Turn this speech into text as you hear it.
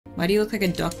Why do you look like a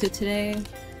doctor today?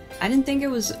 I didn't think it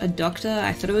was a doctor.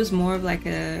 I thought it was more of like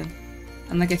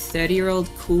I'm like a 30-year-old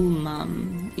cool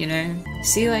mum, you know?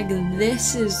 See, like,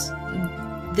 this is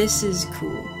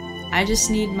cool. I just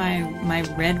need my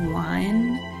red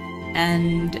wine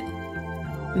and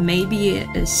maybe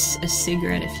a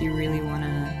cigarette if you really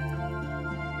wanna...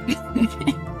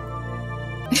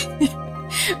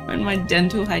 When my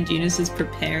dental hygienist is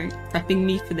prepping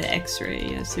me for the x-ray,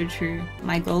 yeah, so true.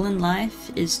 My goal in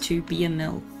life is to be a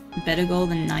MILF. Better goal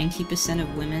than 90%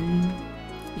 of women.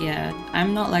 Yeah,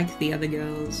 I'm not like the other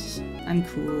girls. I'm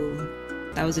cool.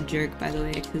 That was a joke, by the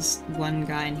way, because one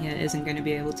guy in here isn't going to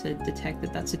be able to detect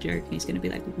that that's a joke, and he's going to be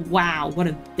like, wow, what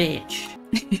a bitch.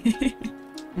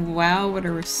 Wow, what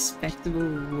a respectable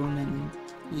woman.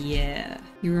 Yeah.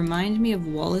 You remind me of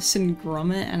Wallace and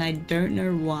Gromit, and I don't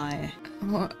know why.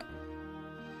 What?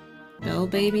 Belle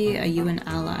baby, are you an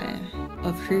ally?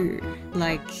 Of who?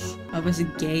 Like, of us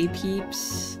gay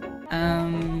peeps?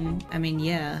 I mean,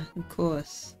 yeah, of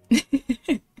course.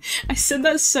 I said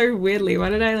that so weirdly. Why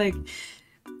did I, like,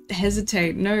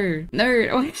 hesitate? No.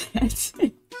 No.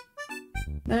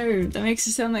 No, that makes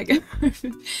it sound like...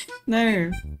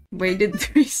 No. Waited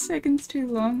 3 seconds too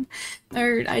long.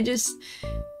 No, I just...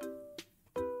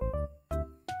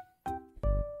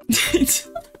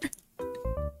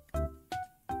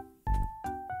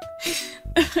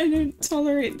 I don't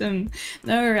tolerate them.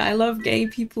 No, I love gay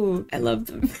people. I love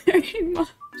them very much.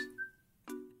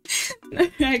 No,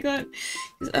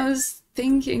 I was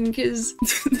thinking, because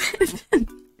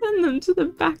send them to the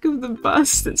back of the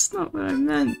bus. That's not what I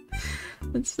meant.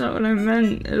 That's not what I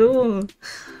meant at all.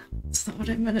 That's not what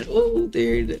I meant at all,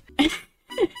 dude.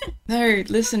 No,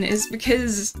 listen, it's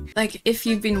because, like, if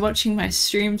you've been watching my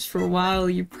streams for a while,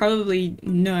 you probably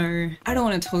know. I don't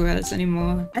want to talk about this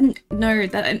anymore. And no,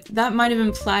 that might have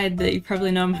implied that you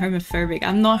probably know I'm homophobic.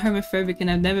 I'm not homophobic and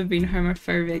I've never been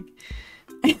homophobic.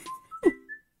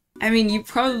 I mean, you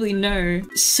probably know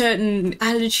certain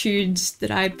attitudes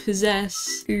that I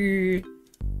possess through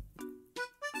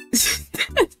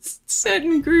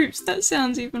certain groups. That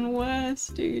sounds even worse,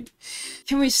 dude.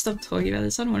 Can we stop talking about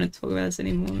this? I don't want to talk about this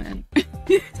anymore, man.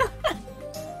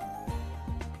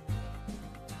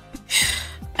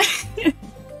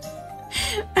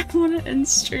 I want to end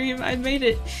stream. I made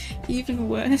it even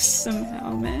worse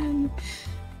somehow, man.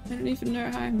 I don't even know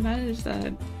how I managed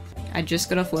that. I just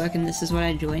got off work and this is what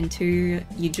I joined to.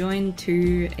 You joined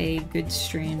to a good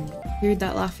stream. Dude,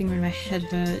 that laughing made my head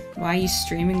hurt. Why are you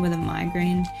streaming with a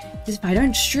migraine? Because if I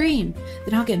don't stream,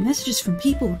 then I'll get messages from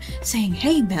people saying,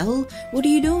 hey Belle, what are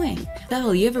you doing?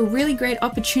 Belle, you have a really great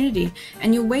opportunity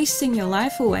and you're wasting your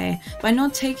life away by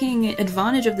not taking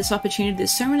advantage of this opportunity that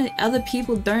so many other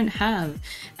people don't have.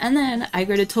 And then I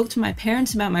go to talk to my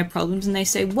parents about my problems and they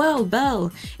say, well,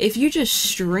 Belle, if you just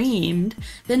streamed,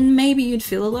 then maybe you'd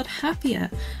feel a lot happier.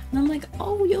 And I'm like,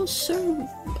 oh, you're so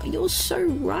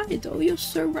right. Oh, you're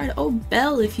so right. Oh,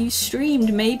 Belle, if you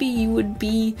streamed, maybe you would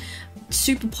be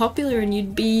super popular and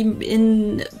you'd be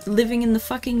living in the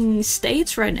fucking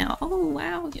States right now. Oh,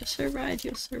 wow, you're so right.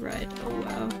 You're so right. Oh,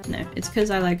 wow. No, it's because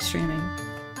I like streaming.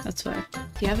 That's why. Do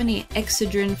you have any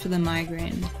Excedrin for the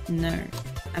migraine? No.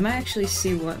 I might actually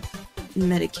see what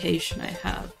medication I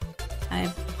have. I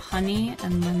have honey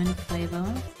and lemon flavor.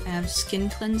 I have skin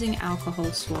cleansing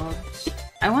alcohol swabs.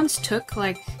 I once took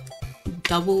like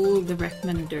double the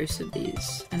recommended dose of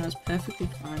these and I was perfectly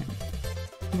fine.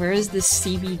 Where is this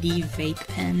CBD vape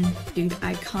pen? Dude,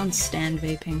 I can't stand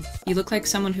vaping. You look like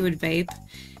someone who would vape.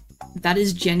 That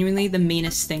is genuinely the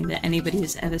meanest thing that anybody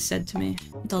has ever said to me.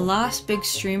 The last big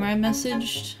stream I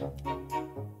messaged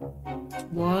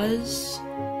was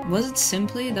it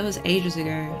Simply? That was ages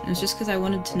ago. It was just because I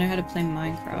wanted to know how to play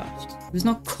Minecraft. It was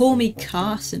not call me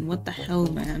Carson, what the hell,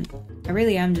 man. I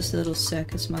really am just a little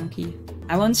circus monkey.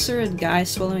 I once saw a guy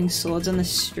swallowing swords on the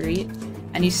street,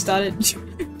 and he started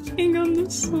drinking on the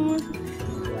sword.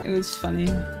 It was funny.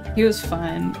 He was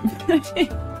fine.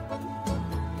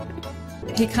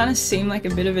 He kind of seemed like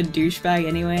a bit of a douchebag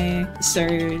anyway, so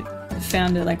I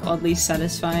found it like oddly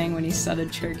satisfying when he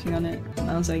started choking on it. And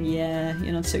I was like, yeah,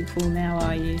 you're not so cool now,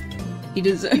 are you? He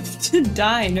deserved to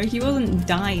die. No, he wasn't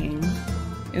dying.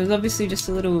 It was obviously just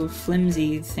a little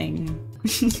flimsy thing.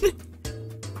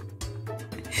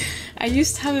 I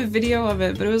used to have a video of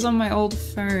it, but it was on my old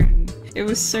phone. It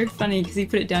was so funny because he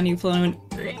put it down, he pulled it and went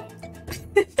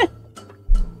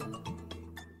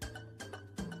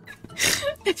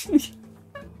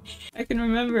I can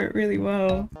remember it really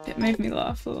well. It made me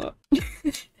laugh a lot.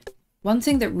 One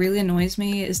thing that really annoys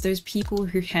me is those people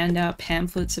who hand out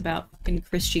pamphlets about fucking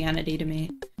Christianity to me.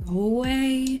 Go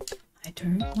away. I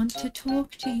don't want to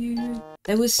talk to you.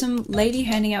 There was some lady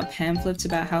handing out pamphlets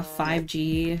about how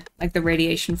 5G, like the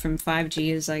radiation from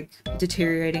 5G is like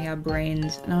deteriorating our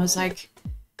brains. And I was like,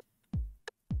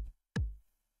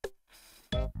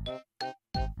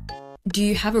 do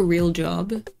you have a real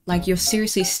job? Like, you're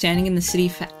seriously standing in the city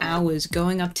for hours,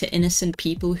 going up to innocent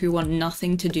people who want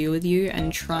nothing to do with you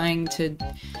and trying to...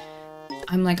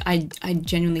 I'm like, I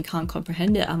genuinely can't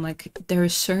comprehend it. I'm like, there are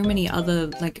so many other,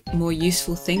 like, more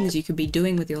useful things you could be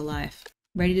doing with your life.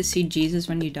 Ready to see Jesus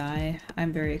when you die?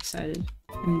 I'm very excited.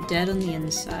 I'm dead on the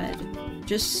inside.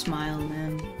 Just smile,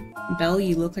 man. Belle,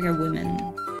 you look like a woman.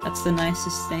 That's the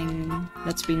nicest thing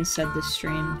that's been said this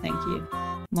stream. Thank you.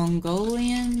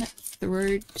 Mongolian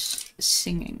throat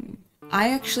singing.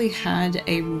 I actually had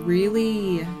a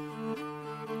really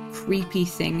creepy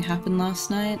thing happen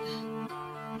last night.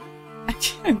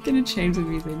 I'm gonna change the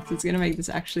music because it's gonna make this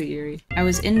actually eerie. I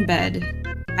was in bed.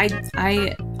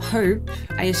 I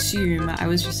assume I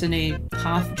was just in a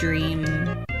half dream,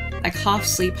 like half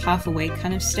sleep, half awake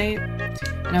kind of state.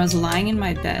 And I was lying in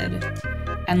my bed,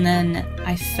 and then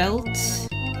I felt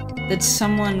that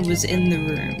someone was in the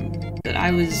room. That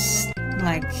I was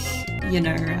like, you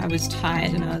know, I was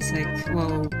tired and I was like,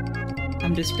 well,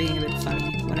 I'm just being a bit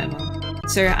funny, whatever.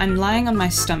 So I'm lying on my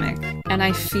stomach and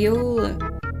I feel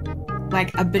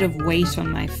like a bit of weight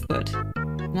on my foot.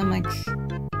 And I'm like,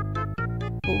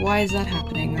 but why is that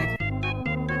happening? Like,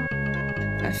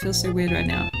 I feel so weird right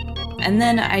now. And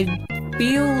then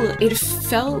it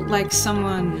felt like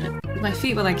someone, my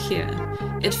feet were like here.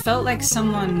 It felt like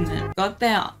someone got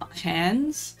their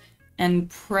hands and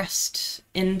pressed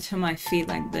into my feet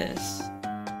like this,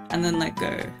 and then let go.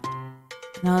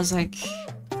 And I was like,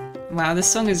 wow,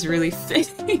 this song is really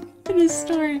fitting for this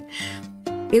story.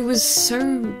 It was so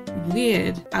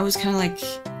weird. I was kind of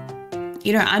like,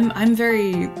 you know, I'm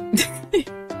very,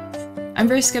 I'm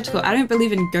very skeptical. I don't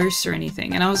believe in ghosts or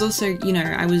anything. And I was also, you know,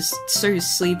 I was so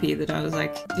sleepy that I was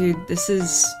like, dude, this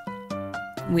is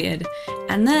weird.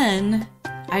 And then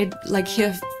I like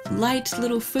hear light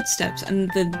little footsteps and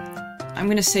I'm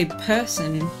gonna say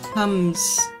person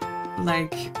comes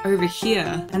like over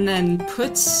here and then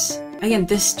puts, again,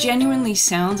 this genuinely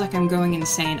sounds like I'm going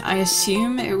insane. I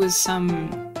assume it was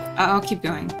some, I'll keep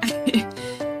going.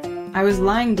 I was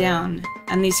lying down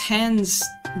and these hands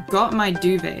got my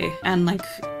duvet and like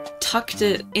tucked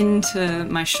it into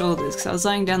my shoulders because I was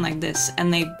lying down like this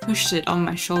and they pushed it on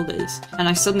my shoulders and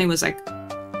I suddenly was like,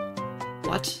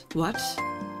 what?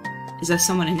 Is there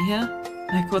someone in here?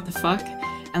 Like, what the fuck?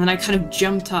 And then I kind of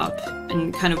jumped up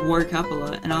and kind of woke up a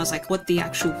lot and I was like, what the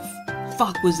actual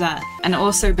fuck was that? And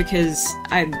also because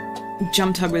I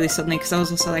jumped up really suddenly because I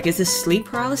was also like, is this sleep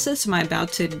paralysis? Am I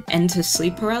about to enter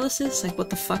sleep paralysis? Like, what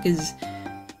the fuck is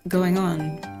going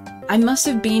on? I must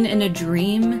have been in a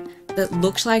dream that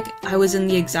looked like I was in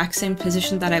the exact same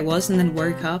position that I was and then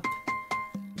woke up.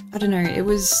 I don't know, it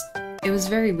was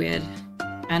very weird.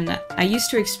 And I used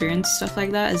to experience stuff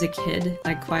like that as a kid,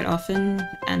 like quite often,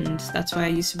 and that's why I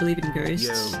used to believe in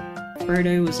ghosts.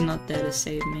 Frodo was not there to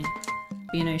save me.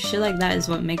 But, you know, shit like that is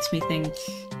what makes me think,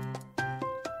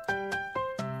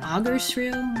 are ghosts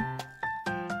real?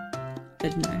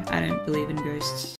 But no, I don't believe in ghosts.